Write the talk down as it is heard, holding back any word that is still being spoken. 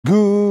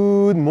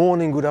Good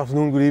morning, good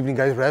afternoon, good evening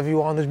guys, wherever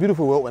you are in this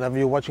beautiful world, whenever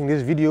you're watching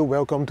this video,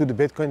 welcome to the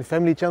Bitcoin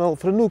family channel.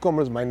 For the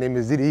newcomers, my name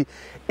is Didi.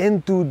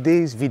 In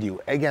today's video,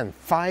 again,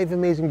 5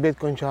 amazing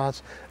Bitcoin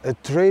charts, a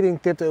trading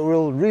tip that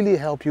will really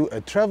help you, a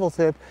travel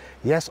tip,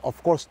 yes,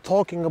 of course,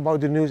 talking about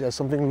the news as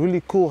something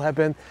really cool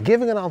happened,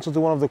 giving an answer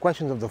to one of the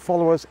questions of the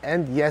followers,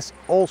 and yes,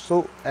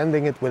 also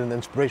ending it with an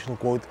inspirational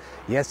quote.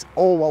 Yes,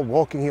 all while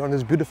walking here on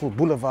this beautiful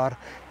boulevard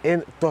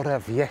in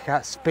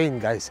Torrevieja, Spain,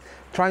 guys.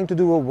 Trying to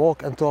do a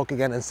walk and talk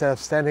again instead of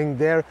standing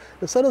there.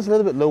 The sun is a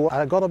little bit lower.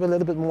 I got up a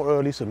little bit more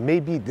early, so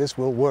maybe this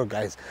will work,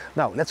 guys.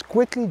 Now, let's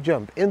quickly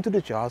jump into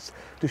the charts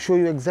to show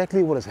you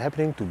exactly what is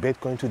happening to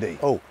Bitcoin today.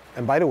 Oh,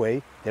 and by the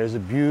way, there's a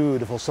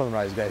beautiful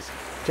sunrise, guys.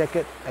 Check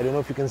it. I don't know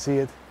if you can see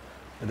it,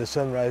 but the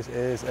sunrise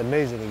is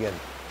amazing again.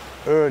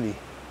 Early,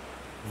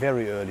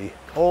 very early.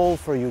 All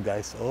for you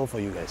guys, all for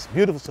you guys.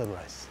 Beautiful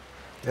sunrise.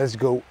 Let's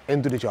go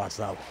into the charts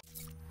now.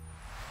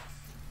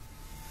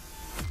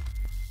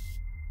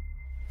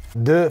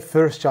 The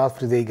first chart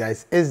for today,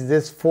 guys, is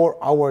this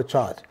 4-hour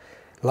chart.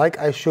 Like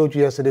I showed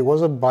you yesterday,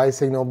 was a buy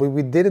signal, but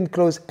we didn't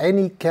close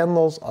any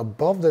candles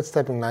above that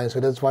stepping line,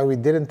 so that's why we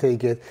didn't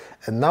take it.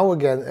 And now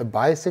again, a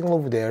buy signal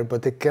over there,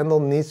 but the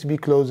candle needs to be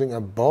closing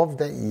above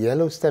that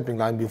yellow stepping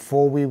line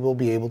before we will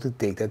be able to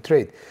take that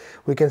trade.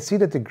 We can see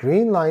that the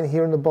green line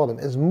here in the bottom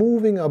is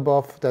moving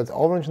above that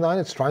orange line.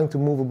 It's trying to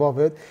move above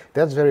it.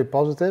 That's very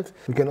positive.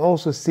 We can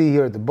also see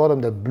here at the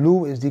bottom that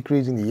blue is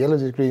decreasing, the yellow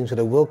is decreasing, so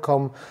there will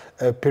come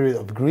a period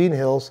of green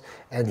hills.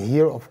 And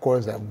here, of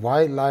course, that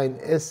white line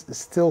is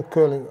still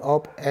curling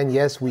up, and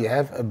yes, we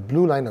have a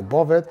blue line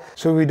above it.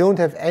 So we don't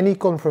have any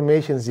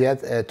confirmations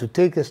yet to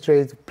take this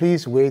trade.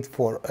 Please wait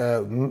for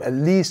at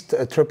least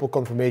a triple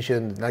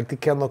confirmation, like the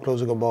candle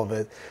closing above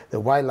it, the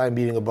white line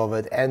being above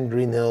it, and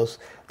green hills.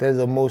 That is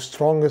the most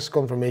strongest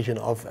confirmation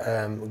of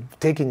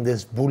taking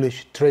this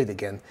bullish trade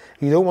again.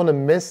 You don't want to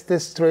miss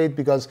this trade,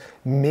 because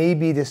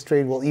maybe this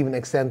trade will even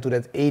extend to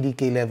that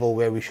 80k level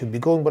where we should be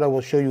going, but I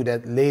will show you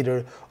that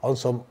later on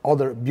some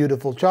other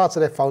beautiful charts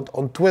that I found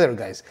on Twitter,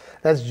 guys.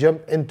 Let's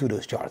jump into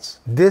those charts.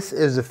 This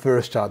is the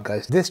first chart,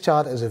 guys. This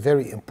chart is a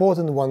very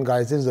important one,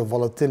 guys. This is a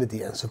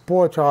volatility and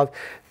support chart.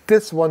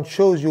 This one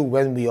shows you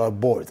when we are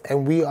bored,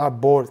 and we are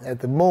bored at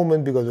the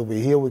moment because over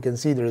here we can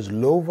see there is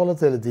low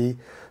volatility,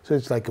 so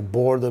it's like a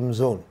boredom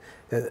zone.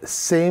 The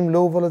same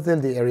low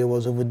volatility area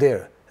was over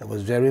there. That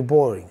was very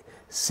boring.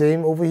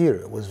 Same over here,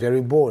 it was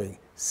very boring.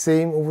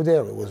 Same over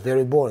there, it was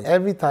very boring.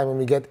 Every time when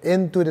we get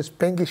into this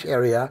pinkish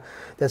area,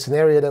 that's an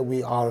area that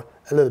we are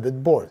a little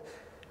bit bored.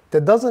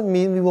 That doesn't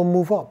mean we will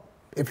move up.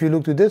 If you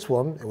look to this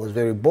one, it was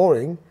very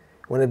boring.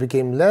 When it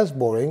became less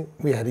boring,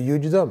 we had a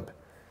huge dump.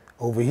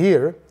 Over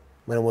here,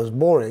 when it was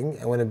boring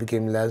and when it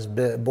became less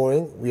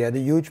boring, we had a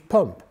huge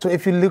pump. So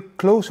if you look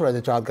closer at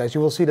the chart, guys,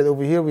 you will see that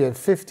over here we have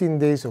 15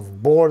 days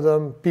of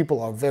boredom.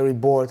 People are very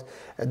bored.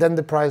 And then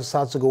the price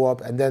starts to go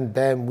up, and then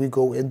bam, we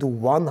go into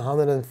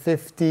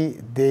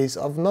 150 days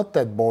of not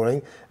that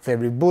boring,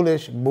 very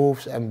bullish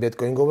moves, and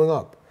Bitcoin going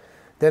up.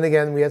 Then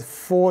again, we had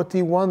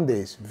 41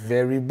 days,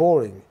 very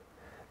boring.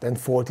 Then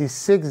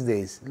 46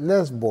 days,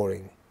 less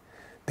boring.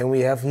 Then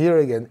we have here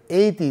again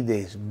 80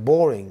 days,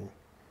 boring.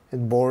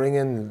 And boring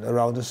and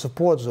around the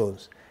support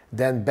zones.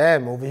 Then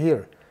bam, over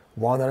here,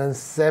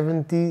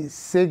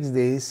 176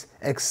 days,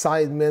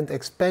 excitement,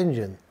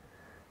 expansion.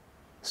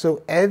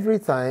 So every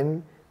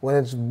time when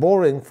it's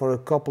boring for a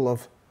couple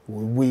of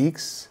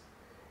weeks,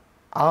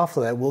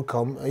 after that will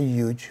come a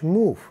huge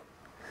move.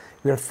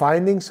 We are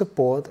finding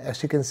support,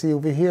 as you can see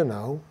over here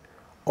now,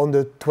 on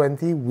the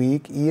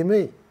 20-week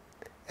EMA.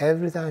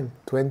 Every time,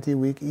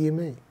 20-week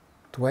EMA,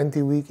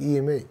 20-week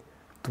EMA,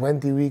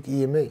 20-week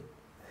EMA.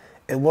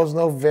 It was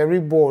now very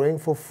boring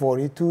for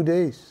 42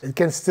 days. It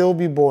can still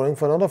be boring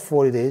for another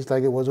 40 days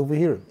like it was over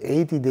here.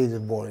 80 days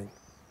of boring.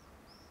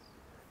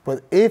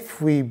 But if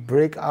we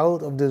break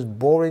out of this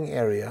boring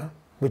area,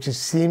 which it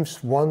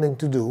seems wanting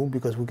to do,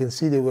 because we can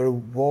see they were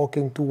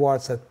walking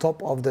towards the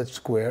top of that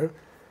square,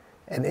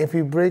 and if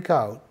we break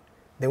out,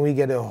 then we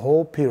get a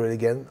whole period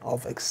again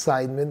of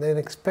excitement and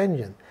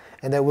expansion.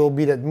 And that will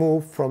be that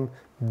move from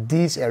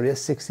these areas,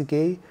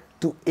 60k,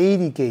 to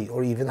 80k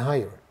or even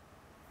higher.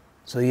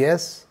 So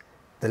yes,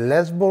 the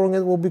less boring it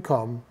will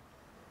become,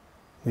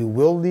 we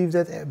will leave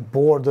that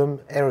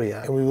boredom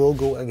area and we will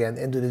go again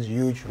into this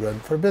huge run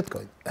for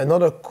Bitcoin.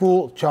 Another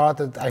cool chart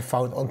that I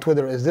found on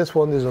Twitter is this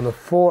one. This is on a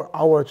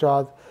 4-hour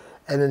chart,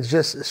 and it's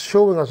just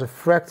showing us a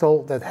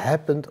fractal that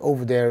happened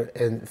over there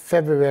in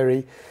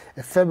February.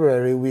 In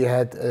February, we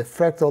had a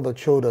fractal that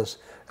showed us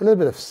a little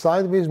bit of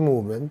sideways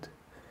movement,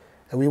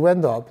 and we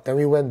went up, then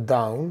we went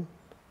down,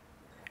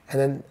 and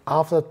then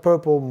after that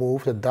purple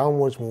move, the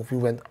downwards move, we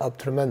went up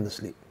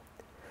tremendously.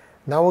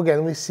 Now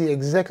again, we see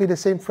exactly the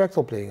same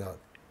fractal playing out.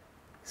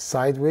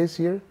 Sideways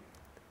here,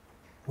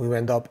 we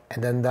went up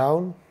and then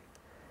down.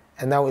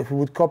 And now if we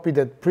would copy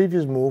that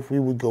previous move, we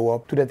would go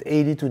up to that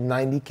 80 to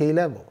 90k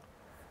level.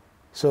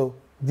 So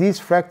these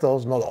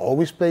fractals not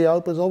always play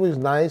out, but it's always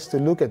nice to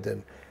look at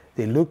them.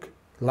 They look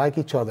like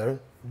each other,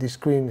 these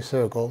green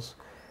circles.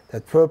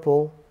 That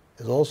purple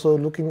is also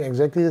looking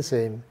exactly the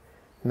same.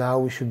 now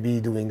we should be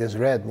doing this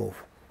red move.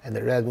 And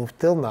the red move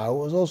till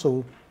now is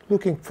also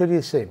looking pretty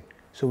the same.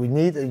 So we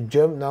need a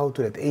jump now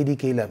to that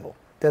 80K level.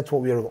 That's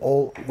what we are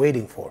all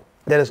waiting for.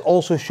 That is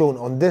also shown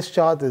on this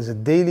chart. There's a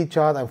daily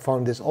chart. I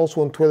found this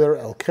also on Twitter,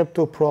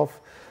 CryptoProf.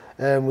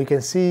 We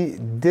can see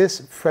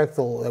this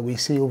fractal that we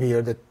see over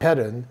here, that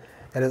pattern,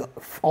 and it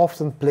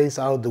often plays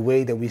out the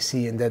way that we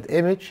see in that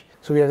image.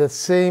 So we have that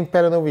same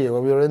pattern over here,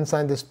 where we are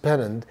inside this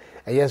pennant.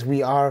 And yes,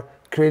 we are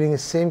creating the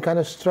same kind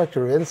of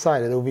structure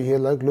inside it over here.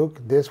 Like, look,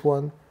 this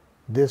one,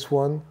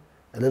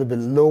 a little bit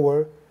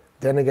lower,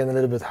 then again a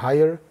little bit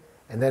higher,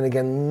 and then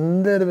again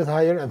a little bit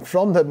higher. And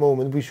from that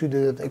moment, we should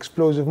do that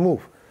explosive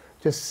move.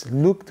 Just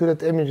look to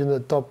that image in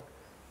the top.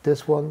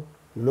 This one,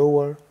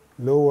 lower,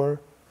 lower,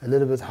 a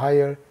little bit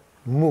higher,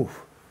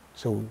 move.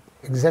 So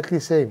exactly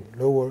the same,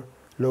 lower,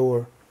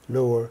 lower,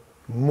 lower,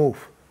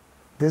 move.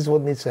 This is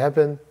what needs to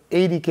happen.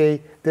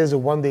 80K, there's a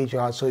one-day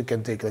chart, so it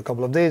can take a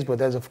couple of days, but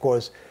that's of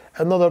course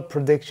another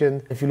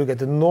prediction if you look at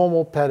the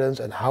normal patterns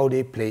and how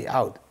they play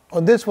out.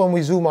 On this one,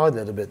 we zoom out a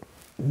little bit.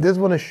 This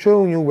one is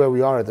showing you where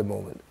we are at the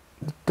moment.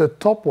 The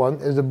top one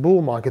is the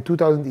bull market,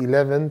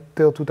 2011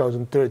 till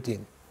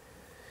 2013.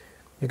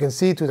 You can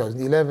see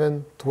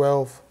 2011,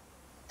 12,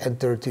 and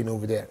 13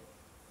 over there.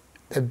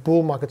 That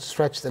bull market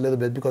stretched a little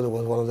bit because it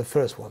was one of the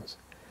first ones.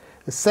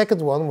 The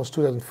second one was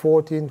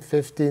 2014,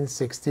 15,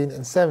 16,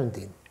 and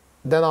 17.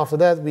 Then after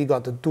that, we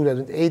got the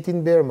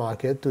 2018 bear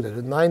market,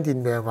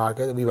 2019 bear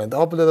market. We went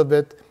up a little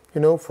bit,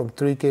 you know, from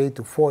 3K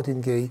to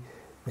 14K.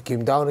 We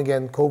came down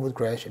again, COVID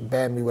crash, and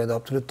bam, we went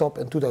up to the top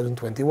in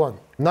 2021.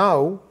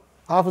 Now,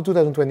 after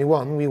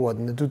 2021, we went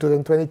in the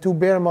 2022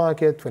 bear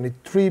market,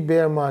 23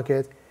 bear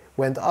market,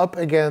 went up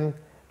again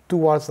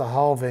towards the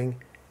halving.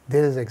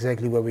 This is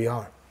exactly where we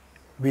are.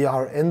 We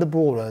are in the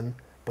bull run,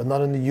 but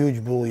not in the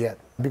huge bull yet.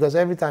 Because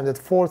every time that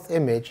fourth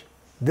image,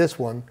 this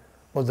one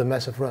was the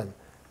massive run.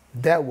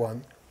 That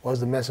one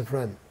was the massive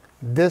run.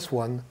 This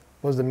one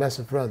was the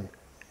massive run.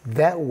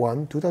 That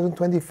one,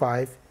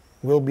 2025,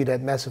 will be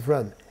that massive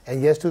run.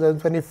 And yes,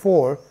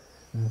 2024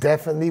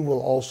 definitely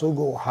will also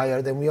go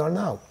higher than we are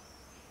now.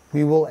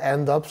 We will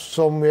end up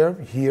somewhere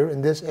here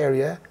in this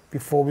area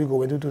before we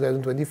go into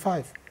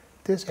 2025.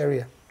 This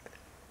area.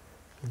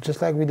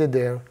 Just like we did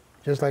there,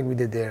 just like we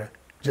did there,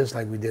 just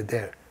like we did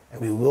there.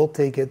 And we will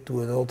take it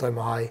to an all-time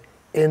high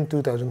in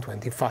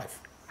 2025.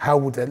 How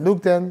would that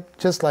look then?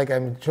 Just like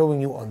I'm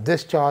showing you on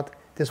this chart,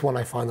 this one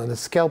I found on the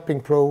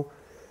Scalping Pro.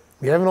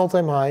 We have an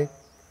all-time high,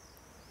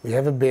 we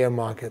have a bear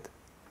market,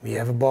 we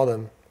have a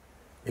bottom,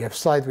 we have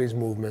sideways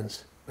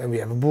movements, and we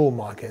have a bull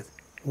market.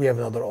 We have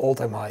another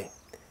all-time high.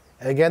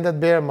 Again that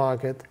bear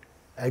market,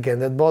 again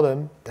that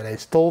bottom that I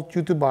told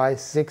you to buy,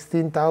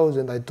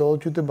 16,000, I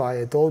told you to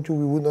buy, I told you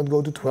we would not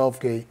go to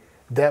 12K.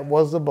 That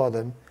was the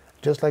bottom,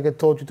 just like I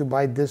told you to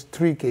buy this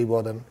 3K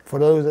bottom. For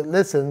those that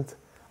listened,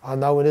 are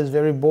now in this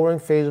very boring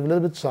phase of a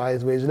little bit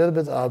sideways, a little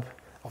bit up.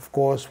 Of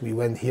course, we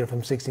went here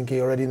from 16K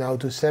already now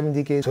to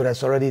 70K, so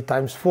that's already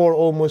times 4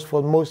 almost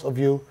for most of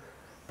you.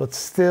 But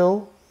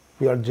still,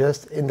 we are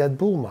just in that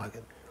bull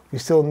market. We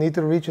still need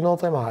to reach an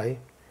all-time high.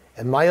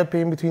 In my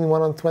opinion, between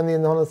 120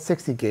 and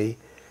 160K,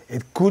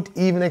 it could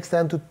even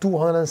extend to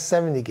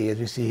 270K, as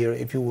you see here,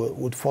 if you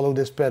would follow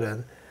this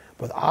pattern.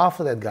 But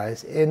after that,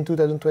 guys, in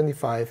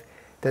 2025,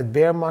 that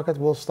bear market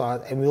will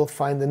start and we'll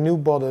find a new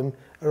bottom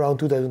around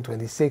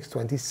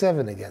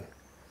 2026-27 again.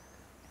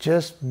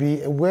 Just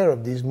be aware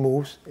of these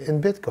moves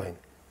in Bitcoin.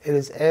 It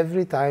is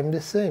every time the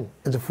same.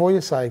 It's a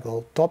 4-year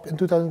cycle, top in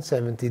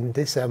 2017,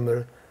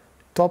 December,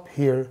 top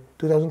here,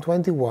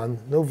 2021,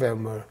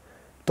 November,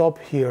 top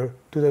here,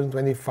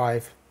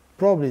 2025,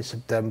 probably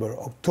September,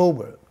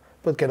 October,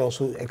 but can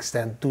also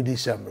extend to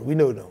December, we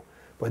don't know.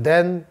 But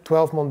then,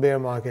 12-month bear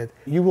market,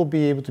 you will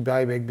be able to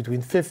buy back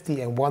between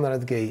 50 and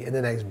 100K in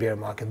the next bear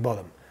market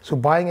bottom. So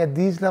buying at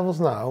these levels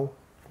now,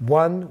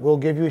 1 will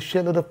give you a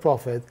shitload of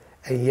profit,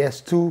 and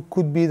yes, 2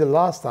 could be the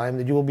last time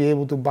that you will be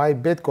able to buy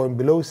Bitcoin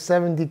below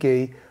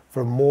 70K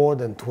for more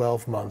than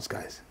 12 months,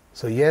 guys.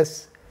 So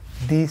yes,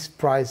 these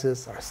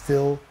prices are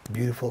still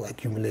beautiful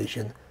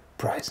accumulation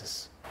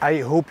prices. I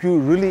hope you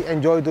really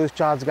enjoyed those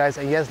charts, guys.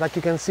 And yes, like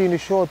you can see in the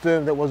short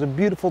term, that was a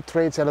beautiful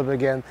trade setup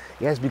again.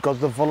 Yes, because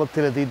the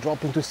volatility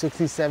dropping to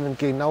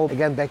 67K, now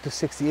again back to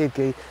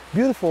 68K.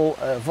 Beautiful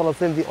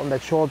volatility on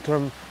that short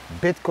term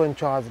Bitcoin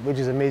chart, which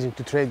is amazing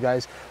to trade,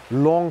 guys.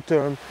 Long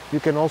term, you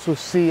can also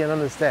see and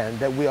understand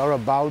that we are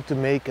about to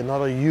make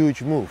another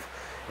huge move.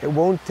 It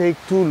won't take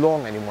too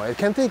long anymore. It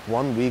can take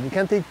 1 week, it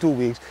can take 2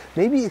 weeks,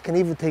 maybe it can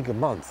even take a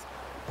month.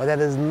 But that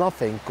is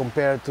nothing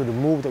compared to the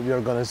move that we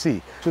are going to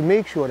see. So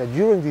make sure that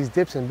during these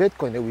dips in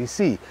Bitcoin that we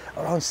see,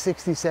 around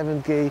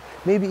 67K,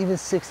 maybe even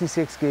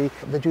 66K,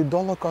 that you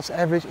dollar cost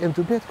average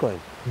into Bitcoin.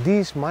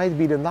 These might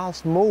be the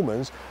last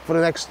moments for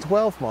the next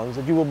 12 months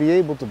that you will be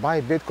able to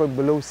buy Bitcoin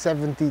below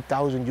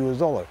 70,000 US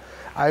dollar.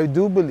 I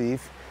do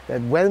believe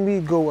that when we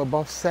go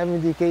above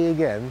 70K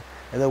again,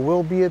 and there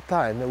will be a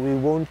time that we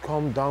won't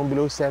come down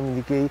below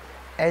 70K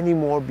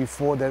anymore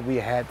before that we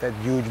had that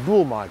huge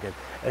bull market.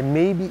 And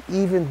maybe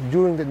even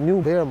during the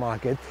new bear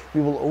market,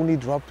 we will only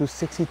drop to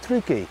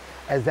 63K.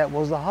 as that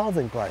was the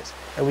halving price.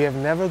 And we have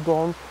never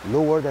gone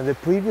lower than the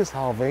previous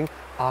halving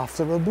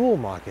after a bull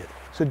market.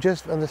 So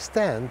just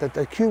understand that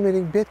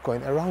accumulating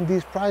Bitcoin around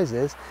these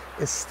prices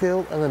is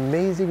still an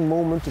amazing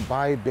moment to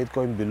buy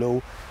Bitcoin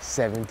below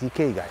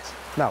 70K, guys.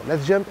 Now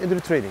let's jump into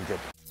the trading tip.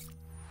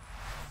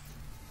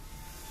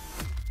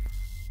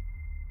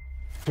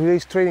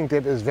 Today's trading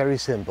tip is very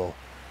simple.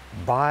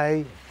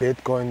 Buy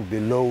Bitcoin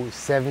below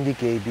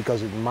 70K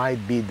because it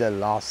might be the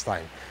last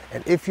time.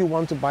 And if you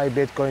want to buy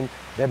Bitcoin,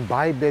 then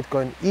buy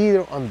Bitcoin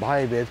either on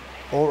Bybit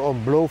or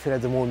on Blowfin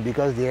at the moment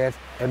because they have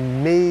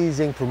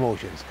amazing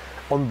promotions.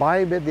 On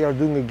Bybit, they are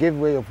doing a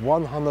giveaway of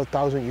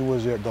 100,000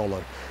 US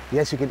dollar.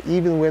 Yes, you can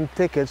even win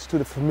tickets to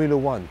the Formula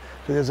 1.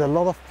 So there's a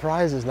lot of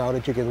prizes now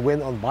that you can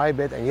win on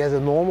Bybit, and yes, the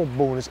normal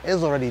bonus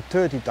is already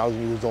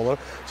 30,000 US dollar.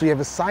 So you have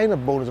a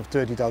sign-up bonus of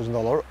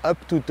 $30,000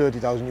 up to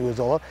 30,000 US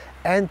dollar,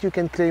 and you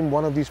can claim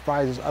one of these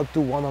prizes up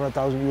to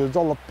 100,000 US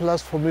dollar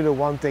plus Formula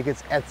 1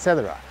 tickets,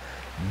 etc.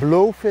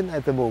 Blowfin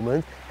at the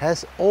moment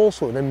has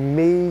also an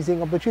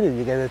amazing opportunity.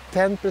 You get a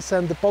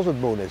 10% deposit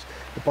bonus.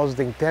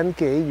 Depositing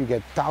 10K, you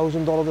get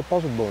 $1,000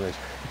 deposit bonus.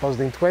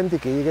 Depositing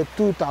 20K, you get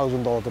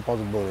 $2,000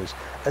 deposit bonus.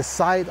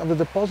 Aside of the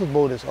deposit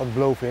bonus on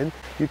Blowfin,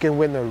 you can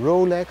win a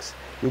Rolex,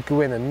 you can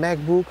win a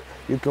MacBook,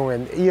 you can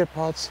win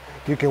EarPods,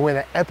 you can win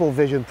an Apple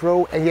Vision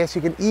Pro, and yes,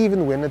 you can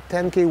even win a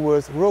 10K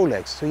worth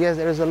Rolex. So yes,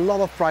 there is a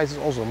lot of prizes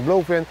also on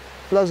Blowfin,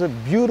 plus a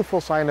beautiful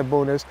sign-up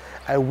bonus.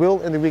 I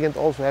will in the weekend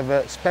also have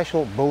a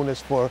special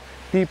bonus for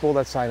people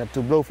that sign up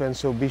to Blowfin,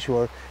 so be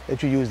sure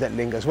that you use that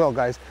link as well,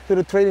 guys. So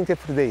the trading tip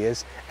for today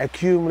is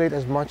accumulate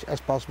as much as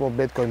possible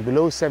Bitcoin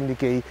below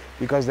 70K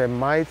because there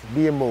might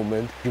be a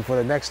moment you for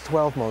the next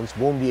 12 months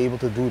won't be able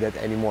to do that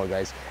anymore,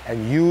 guys.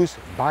 And use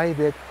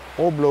Bybit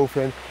or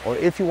Blowfin, or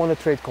if you want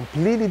to trade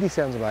completely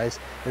decentralized,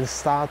 then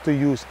start to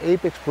use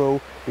Apex Pro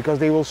because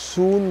they will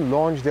soon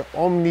launch the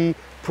Omni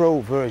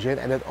Pro version,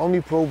 and that Omni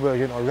Pro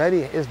version already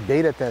is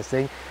beta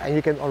testing, and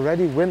you can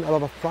already win a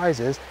lot of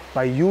prizes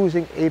by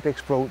using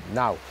Apex Pro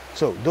now.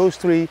 So those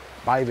three,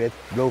 Bybit,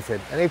 Blowfin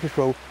and Apex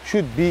Pro,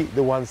 should be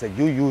the ones that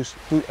you use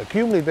to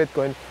accumulate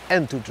Bitcoin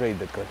and to trade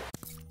Bitcoin.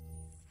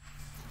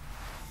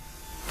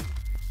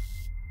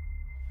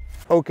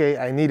 Okay,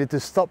 I needed to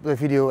stop the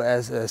video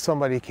as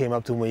somebody came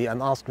up to me and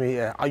asked me,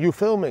 are you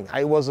filming?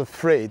 I was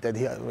afraid that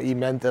he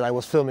meant that I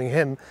was filming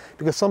him,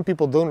 because some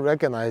people don't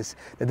recognize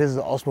that this is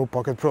the Osmo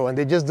Pocket Pro and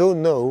they just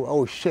don't know,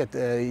 oh shit,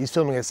 he's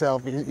filming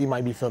himself, he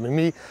might be filming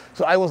me.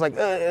 So I was like,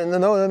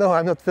 no,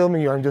 I'm not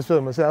filming you, I'm just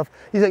filming myself.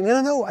 He's like,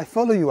 no, I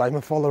follow you, I'm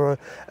a follower.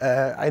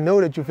 I know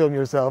that you film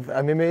yourself,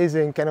 I'm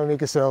amazing, can I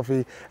make a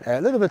selfie?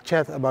 A little bit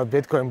chat about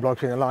Bitcoin,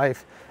 blockchain and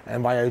life,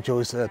 and why I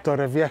chose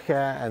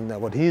Torrevieja and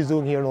what he's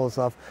doing here and all that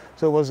stuff.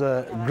 So it was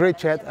a great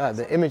chat.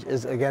 The image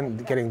is again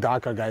getting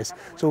darker, guys.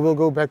 So we'll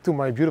go back to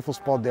my beautiful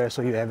spot there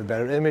so you have a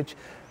better image.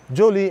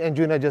 Jolie and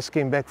Juna just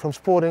came back from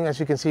sporting, as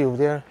you can see over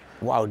there.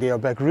 Wow, they are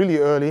back really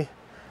early.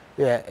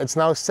 Yeah, it's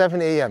now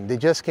 7 a.m. They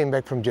just came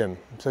back from gym.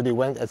 So they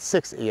went at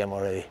 6 a.m.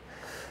 already.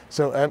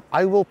 So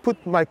I will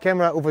put my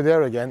camera over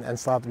there again and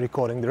start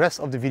recording the rest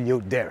of the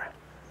video there.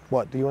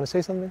 What, do you want to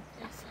say something?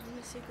 Yes, I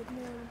want to say good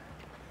morning.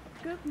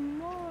 Good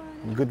morning.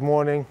 Good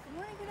morning.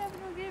 Good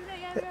afternoon,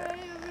 good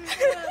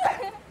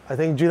evening. I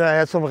think Gina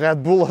had some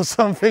Red Bull or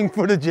something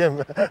for the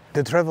gym.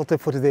 The travel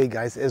tip for today,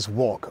 guys, is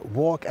walk.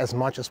 Walk as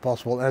much as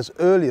possible and as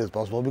early as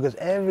possible, because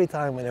every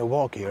time when I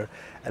walk here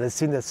and I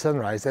see that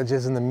sunrise, that's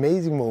just an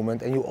amazing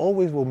moment, and you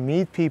always will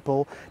meet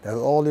people that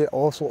are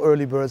also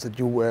early birds that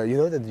you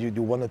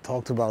want to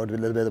talk about a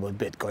little bit about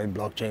Bitcoin,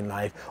 blockchain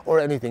life, or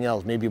anything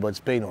else, maybe about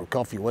Spain or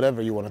coffee,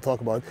 whatever you want to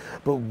talk about.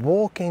 But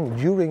walking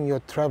during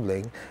your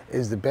traveling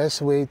is the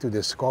best way to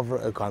discover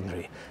a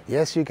country.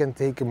 Yes, you can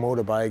take a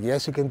motorbike,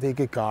 yes, you can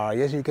take a car,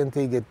 yes, you can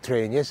take a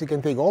train, yes, you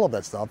can take all of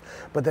that stuff,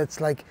 but that's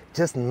like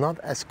just not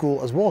as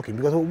cool as walking,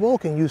 because with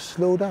walking you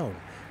slow down,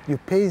 you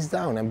pace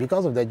down, and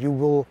because of that you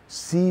will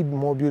see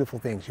more beautiful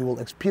things, you will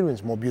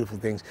experience more beautiful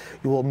things,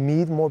 you will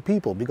meet more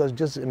people. Because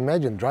just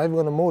imagine driving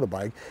on a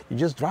motorbike, you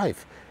just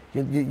drive,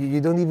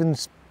 you don't even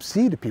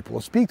see the people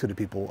or speak to the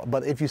people.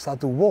 But if you start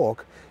to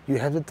walk, you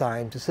have the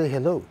time to say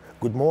hello,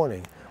 good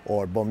morning,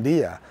 or bom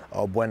dia,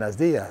 or buenos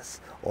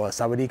dias, or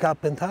sawadee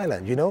kap in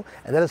Thailand, you know?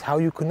 And that is how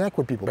you connect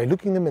with people, by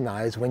looking them in the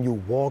eyes when you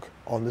walk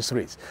on the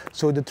streets.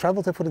 So the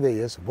travel tip for the day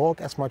is walk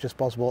as much as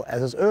possible,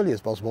 as early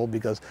as possible,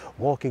 because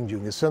walking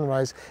during the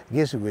sunrise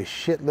gives you a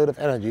shitload of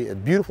energy, a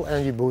beautiful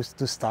energy boost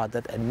to start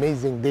that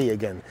amazing day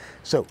again.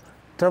 So,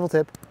 travel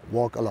tip,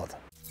 walk a lot.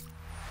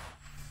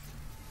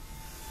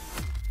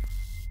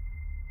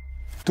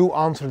 To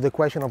answer the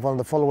question of one of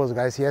the followers,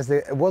 guys, yes,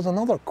 there was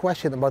another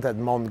question about that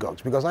Mt.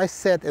 Gox, because I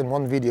said in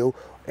one video,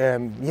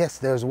 yes,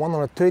 there's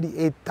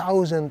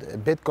 138,000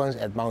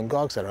 Bitcoins at Mt.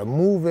 Gox that are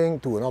moving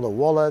to another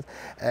wallet,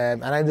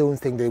 and I don't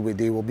think they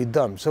will be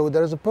dumped. So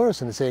there's a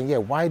person saying, yeah,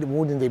 why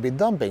wouldn't they be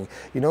dumping?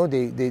 You know,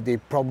 they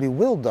probably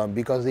will dump,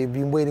 because they've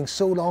been waiting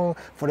so long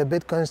for the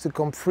Bitcoins to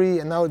come free,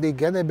 and now they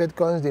get their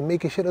Bitcoins, they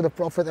make a shit of the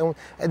profit, and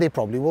they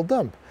probably will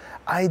dump.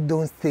 I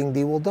don't think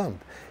they will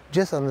dump.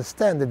 Just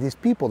understand that these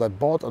people that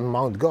bought on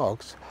Mt.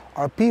 Gox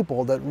are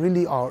people that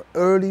really are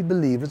early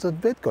believers of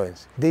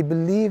Bitcoins. They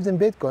believed in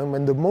Bitcoin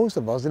when the most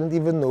of us didn't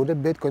even know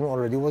that Bitcoin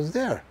already was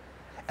there.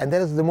 And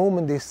that is the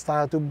moment they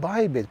started to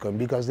buy Bitcoin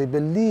because they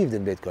believed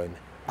in Bitcoin.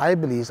 I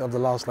believe of the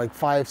last like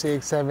 5,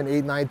 6, 7,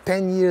 8, 9,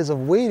 10 years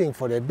of waiting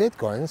for their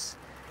Bitcoins,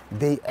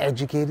 they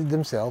educated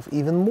themselves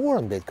even more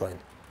on Bitcoin.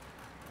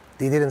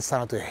 They didn't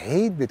start to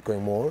hate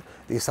Bitcoin more,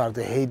 they started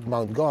to hate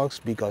Mt. Gox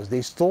because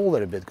they stole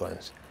their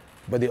Bitcoins.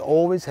 But they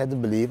always had to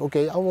believe,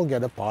 okay, I will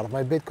get a part of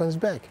my Bitcoins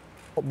back.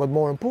 But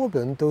more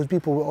important, those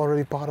people were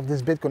already part of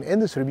this Bitcoin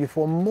industry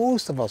before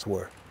most of us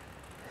were.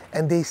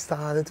 And they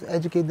started to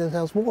educate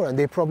themselves more, and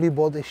they probably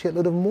bought a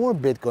shitload of more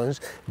Bitcoins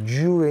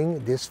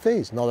during this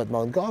phase. Not at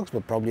Mt. Gox,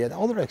 but probably at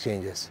other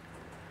exchanges.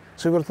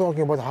 So we're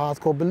talking about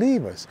hardcore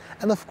believers.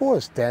 And of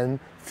course, 10,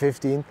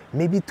 15,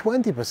 maybe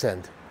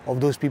 20% of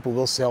those people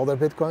will sell their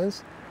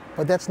Bitcoins,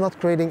 but that's not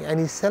creating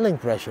any selling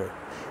pressure.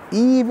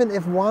 Even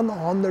if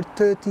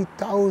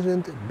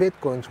 130,000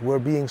 Bitcoins were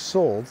being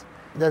sold,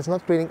 that's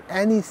not creating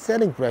any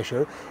selling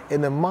pressure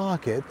in a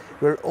market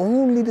where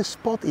only the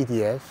spot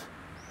ETF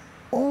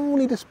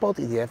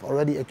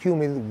already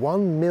accumulated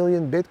 1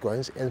 million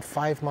Bitcoins in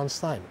 5 months'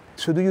 time.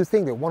 So do you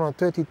think that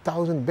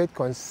 130,000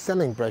 Bitcoins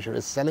selling pressure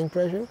is selling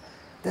pressure?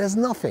 There's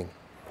nothing.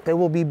 They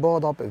will be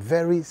bought up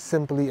very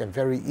simply and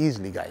very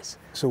easily, guys.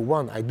 So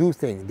one, I do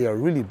think they are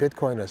really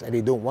Bitcoiners and they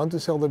don't want to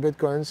sell their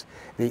Bitcoins.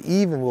 They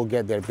even will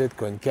get their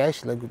Bitcoin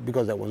Cash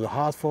because that was a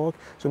hard fork.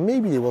 So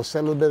maybe they will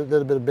sell a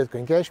little bit of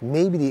Bitcoin Cash.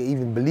 Maybe they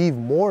even believe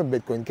more in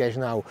Bitcoin Cash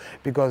now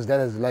because that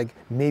is like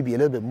maybe a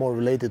little bit more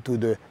related to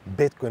the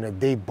Bitcoin that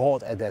they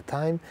bought at that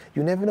time.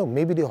 You never know.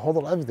 Maybe they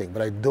hodl everything,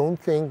 but I don't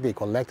think they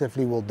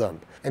collectively will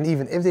dump. And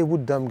even if they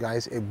would dump,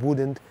 guys, it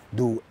wouldn't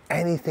do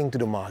anything to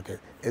the market.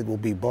 It will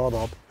be bought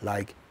up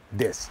like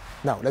this.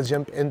 Now let's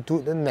jump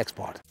into the next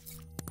part.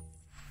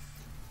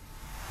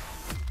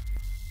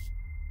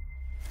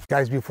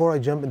 Guys, before I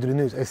jump into the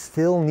news, I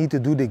still need to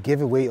do the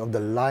giveaway of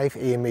the live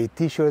AMA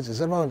t-shirts. It's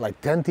around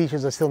like 10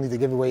 t-shirts I still need to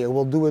give away. I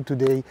will do it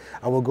today.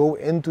 I will go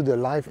into the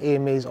live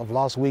AMAs of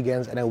last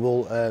weekends and I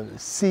will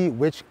see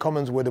which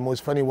comments were the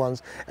most funny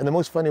ones. And the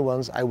most funny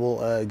ones I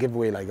will give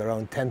away like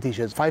around 10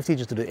 t-shirts, 5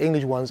 t-shirts to the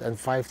English ones and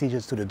 5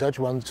 t-shirts to the Dutch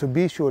ones. So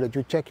be sure that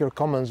you check your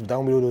comments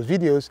down below those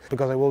videos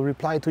because I will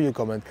reply to your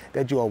comment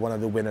that you are one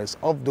of the winners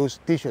of those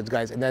t-shirts,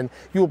 guys. And then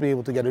you will be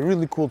able to get a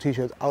really cool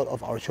t-shirt out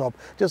of our shop,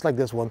 just like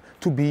this one,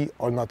 to be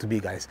or not to be,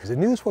 guys. The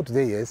news for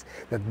today is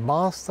that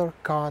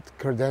MasterCard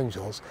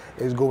credentials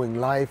is going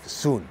live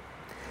soon.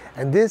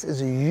 And this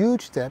is a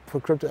huge step for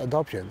crypto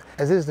adoption,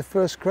 as it is the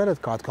first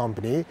credit card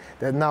company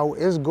that now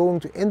is going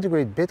to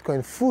integrate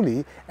Bitcoin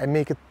fully and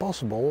make it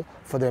possible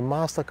for their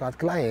MasterCard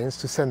clients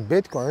to send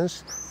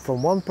Bitcoins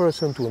from one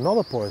person to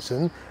another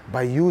person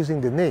by using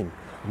the name,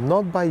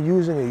 not by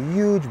using a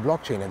huge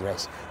blockchain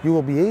address. You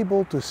will be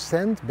able to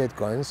send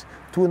Bitcoins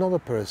to another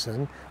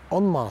person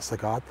on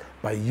MasterCard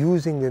by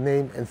using the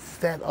name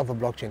instead of a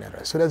blockchain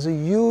address. So that's a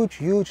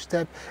huge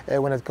step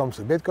when it comes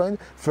to Bitcoin.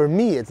 For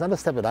me, it's not a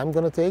step that I'm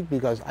going to take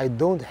because I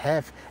don't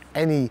have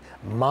any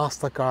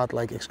MasterCard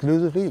like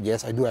exclusively.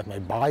 Yes, I do have my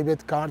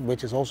Bybit card,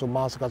 which is also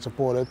MasterCard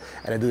supported,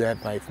 and I do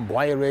have my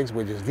Wirix,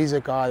 which is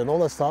Visa card and all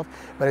that stuff,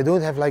 but I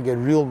don't have like a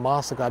real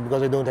MasterCard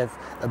because I don't have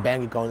a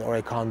bank account or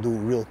I can't do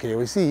real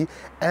KYC,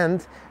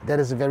 and that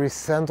is a very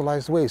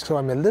centralized way. So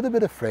I'm a little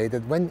bit afraid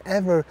that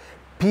whenever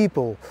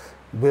people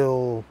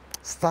will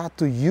start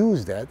to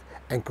use that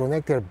and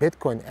connect their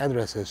Bitcoin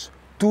addresses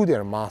to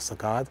their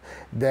MasterCard,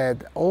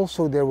 that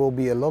also there will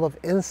be a lot of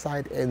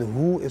insight in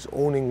who is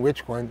owning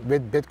which coin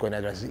with Bitcoin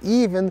addresses.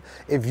 Even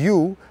if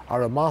you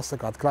are a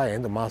MasterCard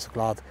client, a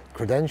MasterCard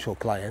credential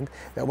client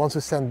that wants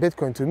to send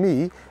Bitcoin to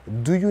me,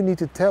 do you need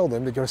to tell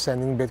them that you're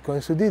sending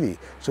Bitcoins to Didi?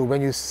 So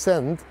when you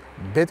send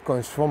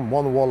Bitcoins from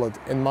one wallet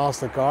in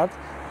MasterCard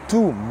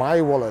to my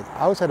wallet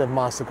outside of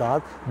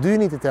MasterCard, do you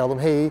need to tell them,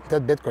 hey,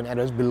 that Bitcoin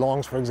address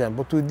belongs, for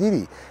example, to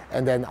Didi?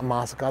 And then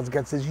MasterCard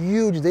gets this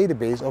huge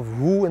database of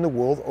who in the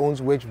world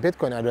owns which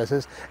Bitcoin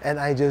addresses, and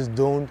I just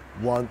don't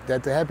want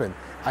that to happen.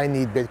 I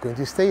need Bitcoin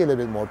to stay a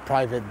little bit more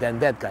private than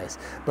that, guys.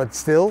 But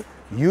still,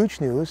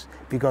 huge news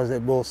because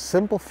it will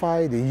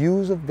simplify the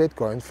use of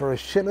Bitcoin for a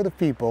shitload of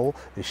people,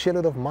 a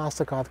shitload of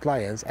MasterCard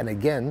clients. And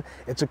again,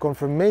 it's a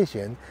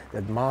confirmation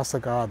that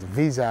MasterCard,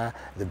 Visa,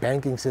 the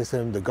banking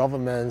system, the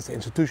governments, the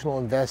institutional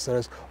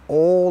investors,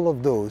 all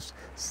of those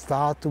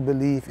start to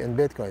believe in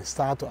Bitcoin,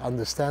 start to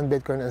understand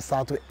Bitcoin and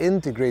start to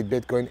integrate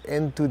Bitcoin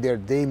into their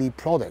daily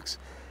products.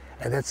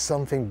 And that's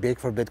something big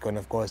for Bitcoin,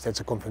 of course. That's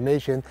a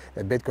confirmation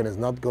that Bitcoin is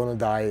not going to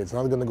die. It's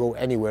not going to go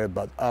anywhere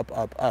but up,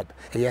 up, up.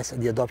 And yes,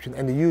 the adoption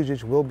and the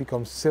usage will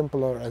become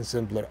simpler and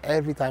simpler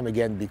every time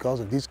again because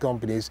of these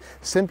companies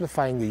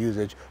simplifying the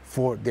usage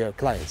for their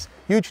clients.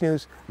 Huge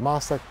news,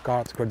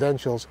 MasterCard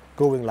credentials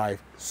going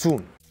live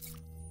soon.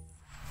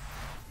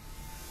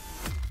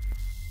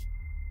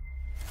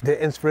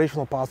 The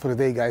inspirational part for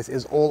today, guys,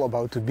 is all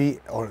about to be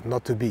or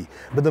not to be.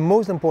 But the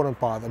most important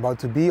part about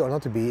to be or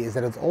not to be is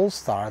that it all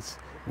starts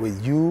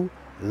with you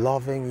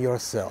loving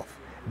yourself.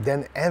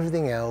 Then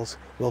everything else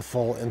will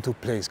fall into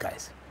place,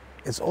 guys.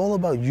 It's all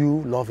about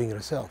you loving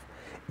yourself.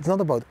 It's not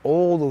about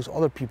all those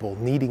other people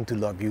needing to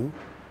love you.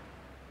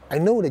 I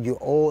know that you're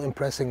all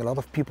impressing a lot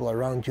of people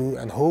around you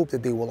and hope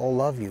that they will all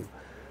love you,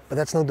 but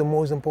that's not the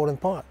most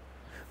important part.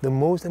 The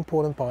most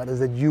important part is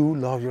that you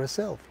love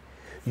yourself.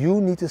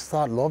 You need to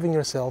start loving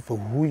yourself for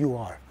who you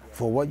are,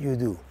 for what you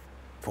do,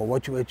 for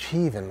what you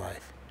achieve in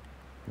life.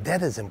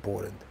 That is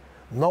important.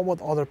 Not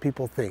what other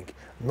people think,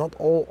 not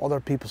all other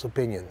people's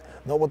opinion,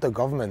 not what the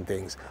government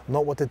thinks,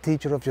 not what the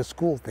teacher of your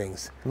school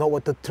thinks, not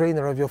what the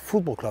trainer of your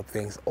football club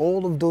thinks.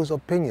 All of those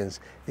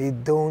opinions, they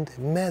don't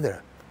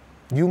matter.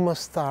 You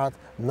must start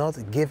not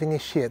giving a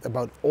shit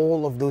about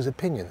all of those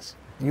opinions.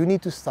 You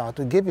need to start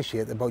to give a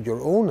shit about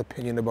your own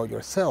opinion about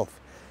yourself.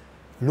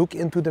 Look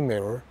into the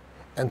mirror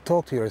and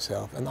talk to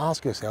yourself and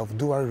ask yourself,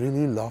 do I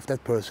really love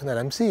that person that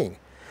I'm seeing?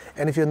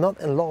 And if you're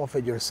not in love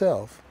with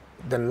yourself,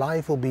 then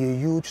life will be a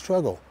huge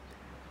struggle.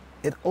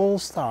 It all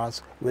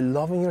starts with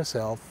loving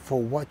yourself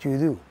for what you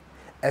do,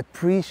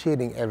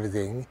 appreciating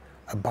everything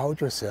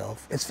about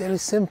yourself. It's very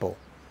simple.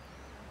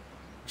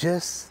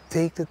 Just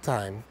take the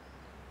time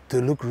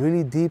to look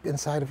really deep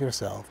inside of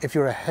yourself if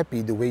you're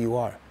happy the way you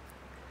are.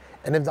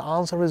 And if the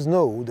answer is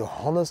no, the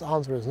honest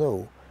answer is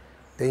no,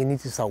 then you need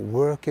to start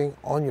working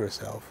on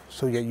yourself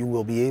so that you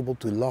will be able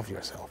to love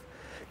yourself.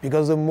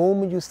 Because the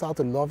moment you start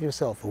to love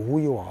yourself for who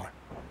you are,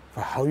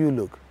 for how you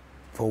look,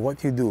 for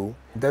what you do,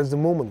 that's the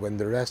moment when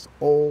the rest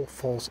all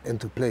falls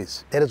into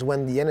place. That is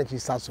when the energy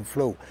starts to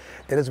flow.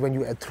 That is when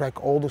you attract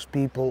all those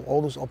people,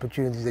 all those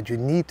opportunities that you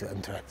need to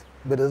attract.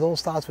 But it all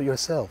starts with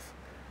yourself.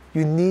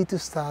 You need to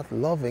start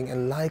loving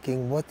and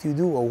liking what you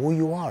do or who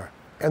you are.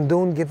 And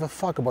don't give a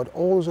fuck about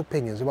all those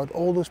opinions, about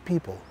all those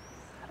people,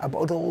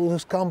 about all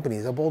those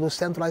companies, about all those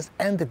centralized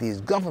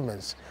entities,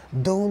 governments.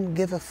 Don't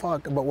give a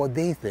fuck about what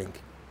they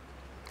think.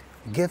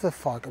 Give a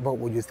fuck about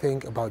what you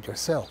think about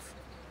yourself.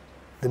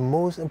 The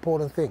most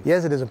important thing.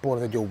 Yes, it is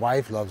important that your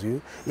wife loves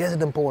you. Yes,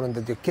 it's important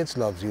that your kids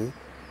loves you.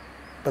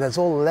 But it's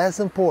all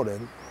less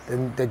important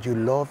than that you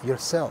love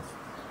yourself.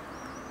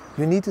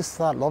 You need to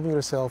start loving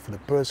yourself for the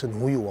person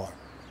who you are.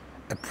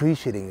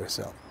 Appreciating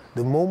yourself.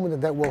 The moment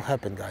that that will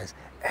happen, guys,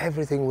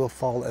 everything will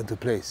fall into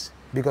place.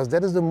 Because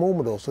that is the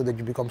moment also that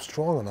you become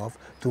strong enough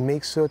to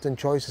make certain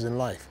choices in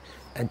life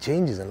and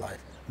changes in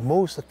life.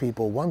 Most of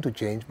people want to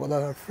change, but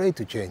are afraid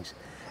to change.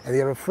 And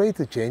they are afraid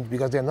to change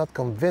because they are not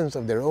convinced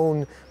of their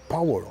own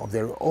power, of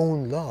their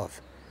own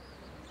love.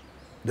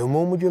 The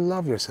moment you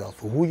love yourself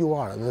for who you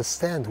are, and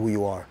understand who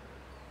you are,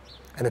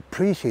 and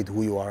appreciate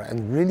who you are,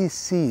 and really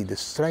see the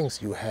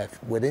strengths you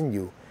have within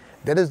you,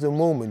 that is the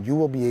moment you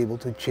will be able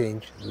to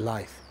change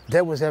life.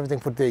 That was everything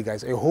for today,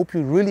 guys. I hope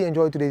you really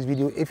enjoyed today's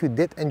video. If you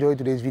did enjoy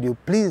today's video,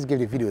 please give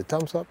the video a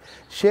thumbs up,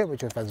 share it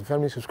with your friends and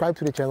family, subscribe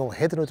to the channel,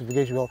 hit the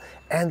notification bell,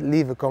 and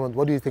leave a comment.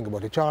 What do you think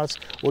about the charts?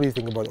 What do you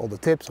think about all the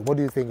tips? What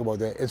do you think about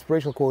the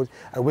inspirational quotes?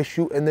 I wish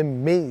you an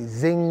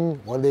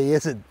amazing, what day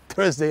is it?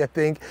 Thursday, I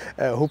think.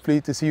 Hopefully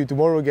to see you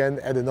tomorrow again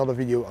at another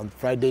video on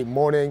Friday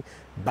morning.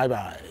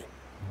 Bye-bye.